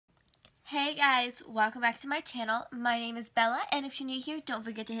Hey guys, welcome back to my channel. My name is Bella, and if you're new here, don't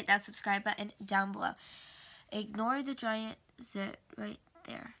forget to hit that subscribe button down below. Ignore the giant zit right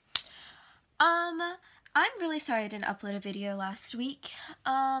there. I'm really sorry I didn't upload a video last week.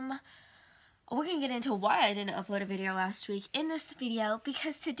 We're gonna get into why I didn't upload a video last week in this video,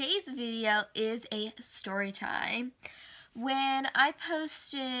 because today's video is a story time. When I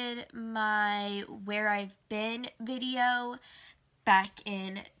posted my Where I've Been video back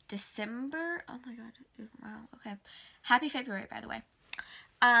in December, oh my god, wow, okay, happy February, by the way,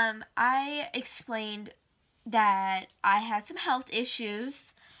 I explained that I had some health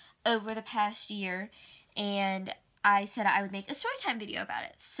issues over the past year, and I said I would make a story time video about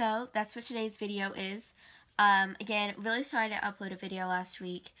it. So that's what today's video is. Again, really sorry to upload a video last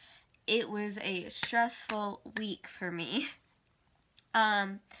week. It was a stressful week for me.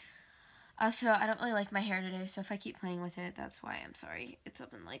 Also, I don't really like my hair today, so if I keep playing with it, that's why. I'm sorry. It's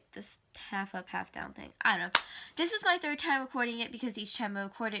up in like this half up, half down thing. I don't know. This is my third time recording it because each time I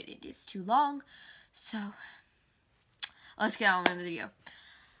record it, it is too long. So, let's get on with the video.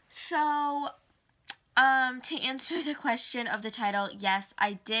 So, to answer the question of the title, yes,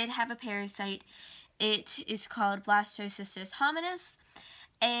 I did have a parasite. It is called Blastocystis hominis.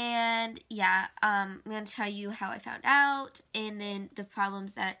 And yeah, I'm going to tell you how I found out and then the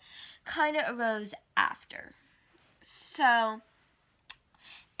problems that kind of arose after. So,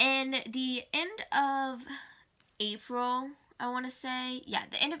 in the end of April, I want to say, yeah,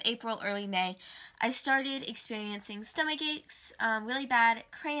 the end of April, early May, I started experiencing stomach aches, really bad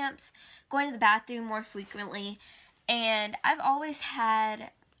cramps, going to the bathroom more frequently, and I've always had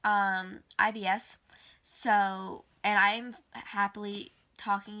IBS, so, and I'm happily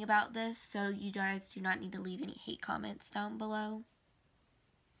talking about this, so you guys do not need to leave any hate comments down below.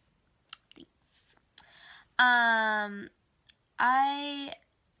 Thanks. I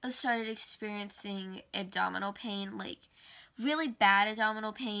started experiencing abdominal pain, like really bad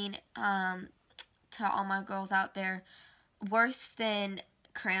abdominal pain, to all my girls out there, worse than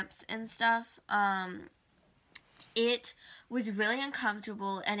cramps and stuff. It was really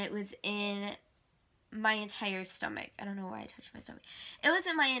uncomfortable, and it was in my entire stomach. I don't know why I touched my stomach. It was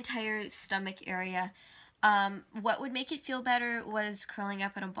in my entire stomach area. What would make it feel better was curling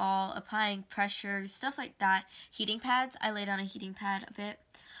up in a ball, applying pressure, stuff like that. Heating pads. I laid on a heating pad a bit.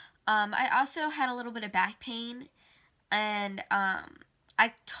 I also had a little bit of back pain, and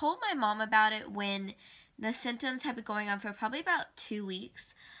I told my mom about it when the symptoms had been going on for probably about 2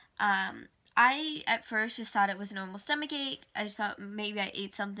 weeks. I, at first, just thought it was a normal stomach ache. I just thought maybe I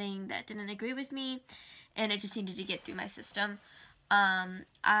ate something that didn't agree with me, and it just needed to get through my system.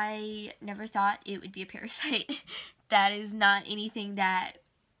 I never thought it would be a parasite. That is not anything that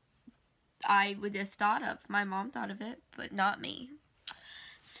I would have thought of. My mom thought of it, but not me.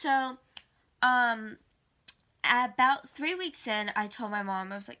 So, about 3 weeks in, I told my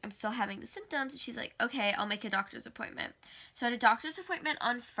mom, I was like, I'm still having the symptoms, and she's like, okay, I'll make a doctor's appointment. So I had a doctor's appointment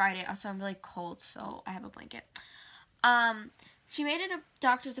on Friday. Also, I'm really cold, so I have a blanket. She made it a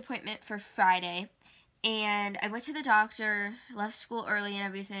doctor's appointment for Friday, and I went to the doctor, left school early and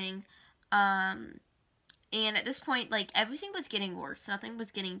everything, and at this point, like, everything was getting worse. Nothing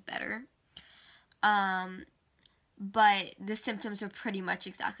was getting better, but the symptoms were pretty much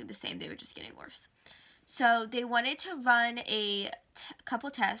exactly the same. They were just getting worse. So they wanted to run a couple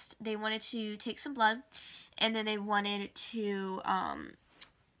tests. They wanted to take some blood, and then they wanted to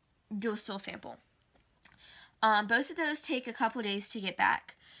do a stool sample. Both of those take a couple days to get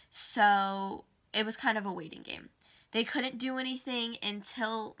back, so it was kind of a waiting game. They couldn't do anything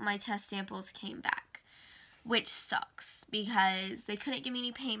until my test samples came back, which sucks because they couldn't give me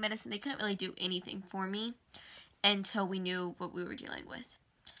any pain medicine. They couldn't really do anything for me until we knew what we were dealing with.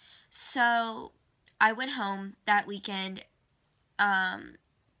 So I went home that weekend,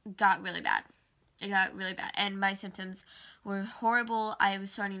 got really bad. It got really bad, and my symptoms were horrible. I was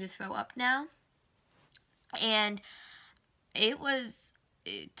starting to throw up now, and it was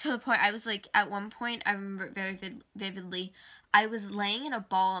to the point, I was like, at one point, I remember it very vividly, I was laying in a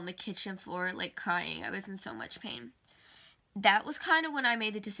ball on the kitchen floor, like crying. I was in so much pain. That was kind of when I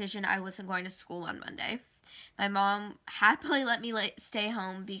made the decision I wasn't going to school on Monday. My mom happily let me stay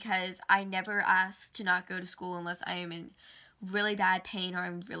home because I never asked to not go to school unless I am in really bad pain or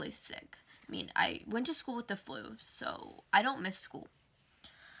I'm really sick. I mean, I went to school with the flu, so I don't miss school.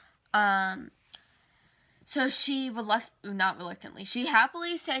 So she not reluctantly, she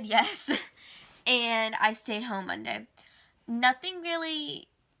happily said yes, and I stayed home Monday. Nothing really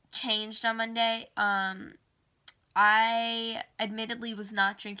changed on Monday. I admittedly was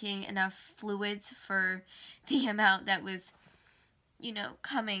not drinking enough fluids for the amount that was you know,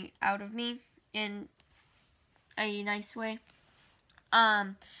 coming out of me in a nice way.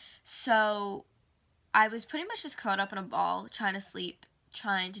 So I was pretty much just curled up in a ball, trying to sleep,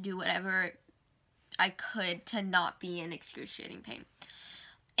 trying to do whatever I could to not be in excruciating pain.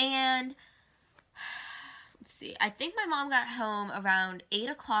 And let's see, I think my mom got home around 8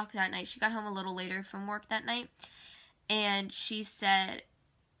 o'clock that night. She got home a little later from work that night, and she said,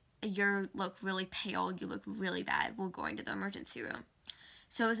 "You look really pale, you look really bad, we're going to the emergency room."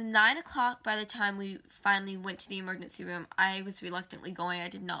 So it was 9 o'clock by the time we finally went to the emergency room. I was reluctantly going. I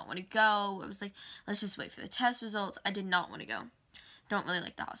did not want to go. I was like, let's just wait for the test results. I did not want to go. Don't really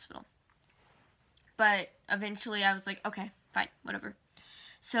like the hospital. But eventually I was like, okay, fine, whatever.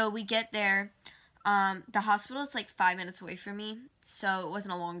 So we get there. The hospital is like 5 minutes away from me, so it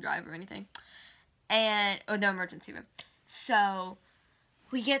wasn't a long drive or anything. Or the emergency room. So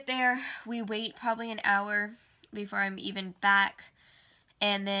we get there. We wait probably an hour before I'm even back.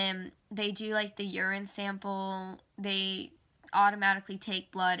 And then they do like the urine sample. They automatically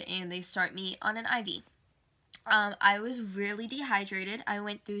take blood and they start me on an IV. I was really dehydrated. I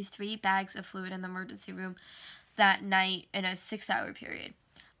went through 3 bags of fluid in the emergency room that night in a 6-hour period.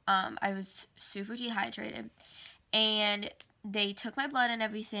 I was super dehydrated. And they took my blood and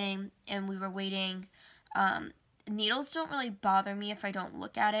everything, and we were waiting. Needles don't really bother me if I don't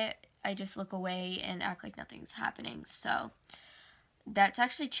look at it. I just look away and act like nothing's happening. So that's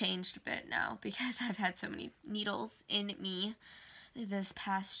actually changed a bit now because I've had so many needles in me this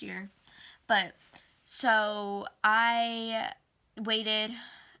past year. But so I waited.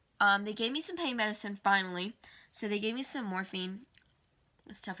 They gave me some pain medicine finally. So they gave me some morphine.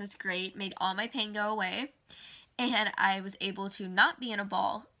 The stuff was great. Made all my pain go away. And I was able to not be in a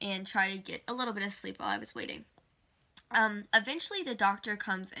ball and try to get a little bit of sleep while I was waiting. Eventually the doctor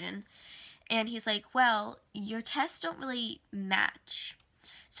comes in. And he's like, well, your tests don't really match.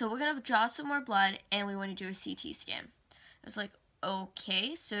 So we're going to draw some more blood, and we want to do a CT scan. I was like,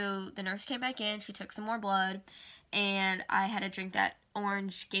 okay. So the nurse came back in. She took some more blood, and I had to drink that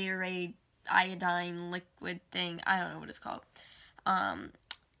orange Gatorade iodine liquid thing. I don't know what it's called. I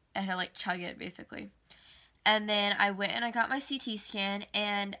had to, like, chug it, basically. And then I went and I got my CT scan,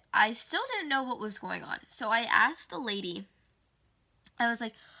 and I still didn't know what was going on. So I asked the lady, I was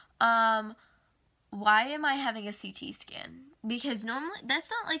like, why am I having a CT scan? Because normally, that's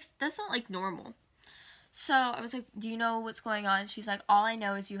not like normal. So I was like, do you know what's going on? She's like, all I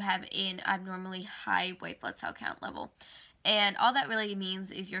know is you have an abnormally high white blood cell count level. And all that really means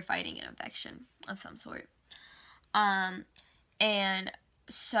is you're fighting an infection of some sort. And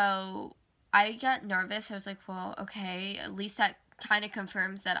so I got nervous. I was like, well, okay, at least that kind of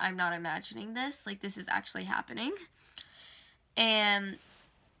confirms that I'm not imagining this. Like, this is actually happening. And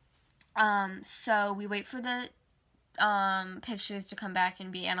so we wait for the pictures to come back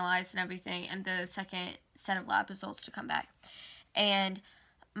and be analyzed and everything, and the second set of lab results to come back. And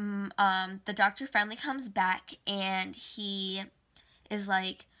the doctor finally comes back, and he is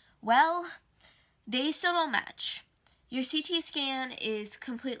like, well, they still don't match. Your CT scan is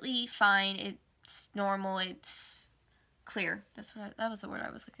completely fine. It's normal. It's clear. That was the word I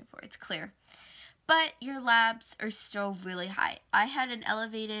was looking for. It's clear. But your labs are still really high. I had an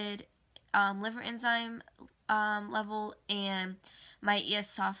elevated liver enzyme level and my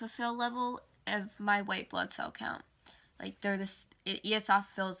eosinophil level of my white blood cell count. Like,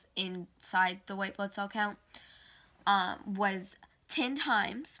 eosinophils inside the white blood cell count was 10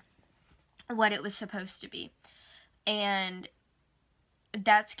 times what it was supposed to be. And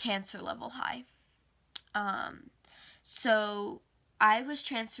that's cancer level high. So I was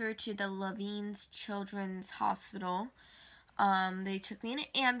transferred to the Levine's Children's Hospital. They took me in an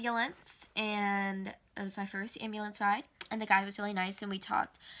ambulance, and it was my first ambulance ride, and the guy was really nice, and we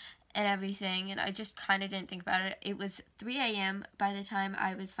talked and everything, and I just kind of didn't think about it. It was 3 a.m. by the time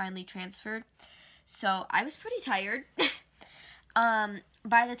I was finally transferred, so I was pretty tired.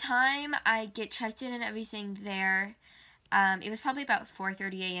 By the time I get checked in and everything there, it was probably about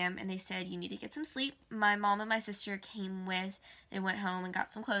 4:30 a.m. and they said, you need to get some sleep. My mom and my sister came with. They went home and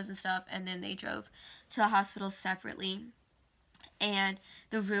got some clothes and stuff, and then they drove to the hospital separately. And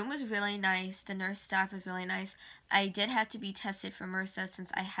the room was really nice. The nurse staff was really nice. I did have to be tested for MRSA since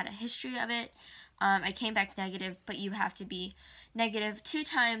I had a history of it. I came back negative, but you have to be negative 2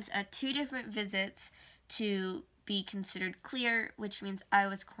 times at 2 different visits to be considered clear, which means I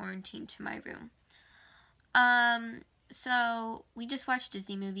was quarantined to my room. So we just watched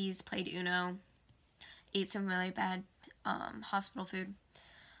Disney movies, played Uno, ate some really bad hospital food.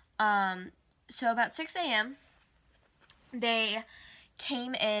 So about 6 a.m., they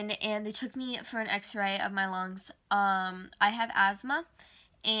came in and they took me for an x-ray of my lungs. I have asthma,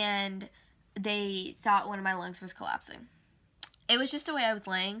 and they thought one of my lungs was collapsing. It was just the way I was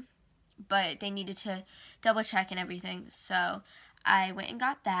laying, but they needed to double check and everything, so I went and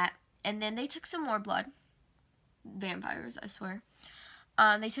got that, and then they took some more blood. Vampires, I swear.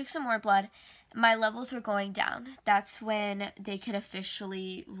 They took some more blood. My levels were going down. That's when they could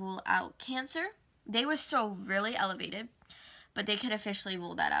officially rule out cancer. They were still really elevated, but they could officially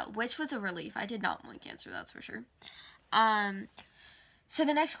rule that out, which was a relief. I did not want cancer, that's for sure. So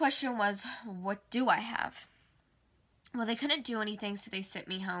the next question was, what do I have? Well, they couldn't do anything, so they sent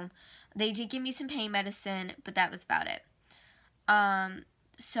me home. They did give me some pain medicine, but that was about it.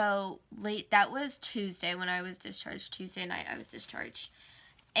 So that was Tuesday when I was discharged. Tuesday night I was discharged.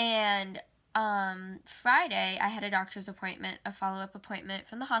 And Friday I had a doctor's appointment, a follow-up appointment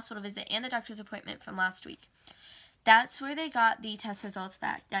from the hospital visit, and the doctor's appointment from last week. That's where they got the test results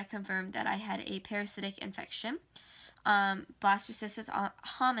back that confirmed that I had a parasitic infection. Blastocystis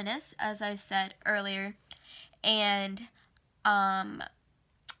hominis, as I said earlier. And I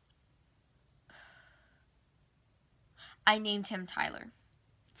named him Tyler.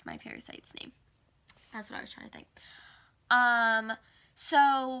 It's my parasite's name. That's what I was trying to think.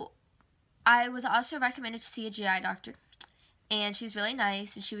 So I was also recommended to see a GI doctor, and she's really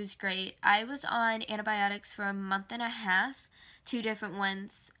nice, and she was great. I was on antibiotics for a month and a half, 2 different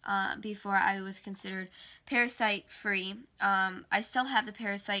ones, before I was considered parasite-free. I still have the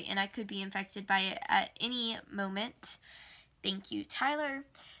parasite, and I could be infected by it at any moment. Thank you, Tyler.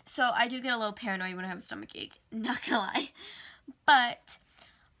 So I do get a little paranoid when I have a stomach ache, not gonna lie. But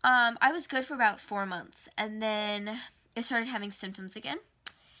I was good for about 4 months, and then I started having symptoms again,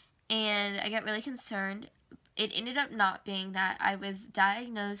 and I got really concerned. It ended up not being that. I was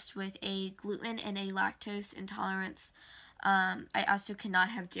diagnosed with a gluten and a lactose intolerance. I also cannot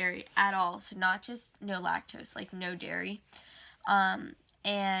have dairy at all, so not just no lactose, like no dairy. And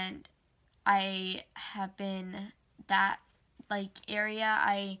I have been that area.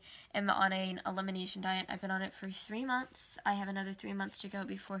 I am on an elimination diet. I've been on it for 3 months. I have another 3 months to go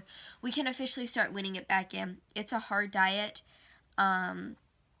before we can officially start winning it back in. It's a hard diet, and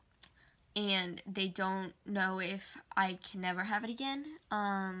they don't know if I can never have it again.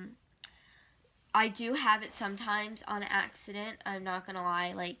 I do have it sometimes on accident. I'm not gonna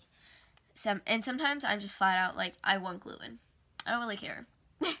lie. Sometimes I'm just flat out I want gluten. I don't really care.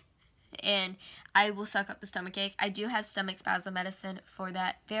 And I will suck up the stomach ache. I do have stomach spasm medicine for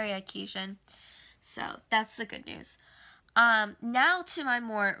that very occasion. So that's the good news. Now to my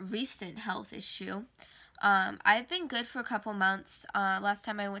more recent health issue. I've been good for a couple months. Last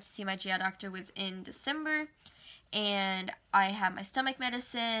time I went to see my GI doctor was in December. And I have my stomach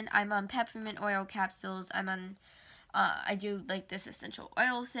medicine. I'm on peppermint oil capsules. I'm on, I do this essential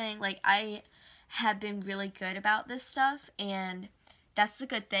oil thing. I have been really good about this stuff, and that's the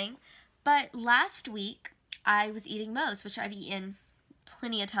good thing. But last week, I was eating Moe's, which I've eaten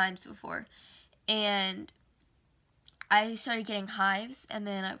plenty of times before, and I started getting hives, and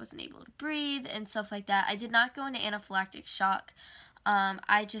then I wasn't able to breathe and stuff like that. I did not go into anaphylactic shock.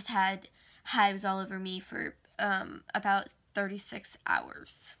 I just had hives all over me for about 36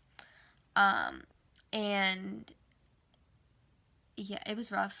 hours. And yeah, it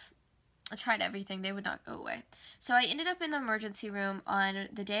was rough. I tried everything. They would not go away. So I ended up in the emergency room on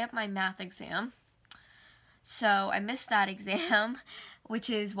the day of my math exam. So I missed that exam, which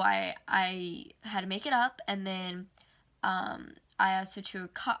is why I had to make it up. And then I also to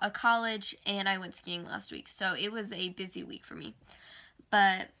a college, and I went skiing last week. So it was a busy week for me.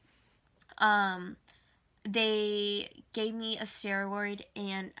 But they gave me a steroid,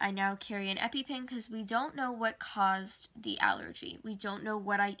 and I now carry an EpiPen because we don't know what caused the allergy. We don't know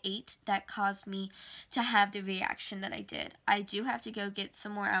what I ate that caused me to have the reaction that I did. I do have to go get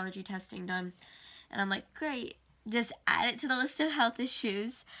some more allergy testing done. And I'm like, great, just add it to the list of health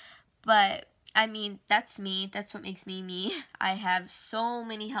issues. But, I mean, that's me. That's what makes me me. I have so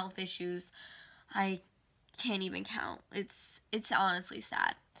many health issues. I can't even count. It's honestly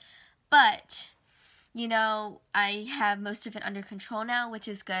sad. But you know, I have most of it under control now, which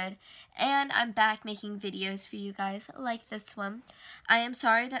is good, and I'm back making videos for you guys like this one. I am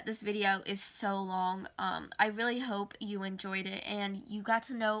sorry that this video is so long. I really hope you enjoyed it and you got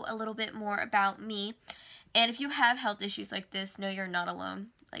to know a little bit more about me. And if you have health issues like this, know you're not alone.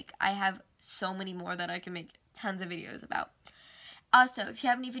 I have so many more that I can make tons of videos about. Also, if you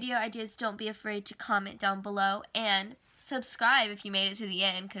have any video ideas, don't be afraid to comment down below, and subscribe if you made it to the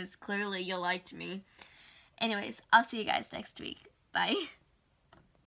end, because clearly you liked me. Anyways, I'll see you guys next week. Bye.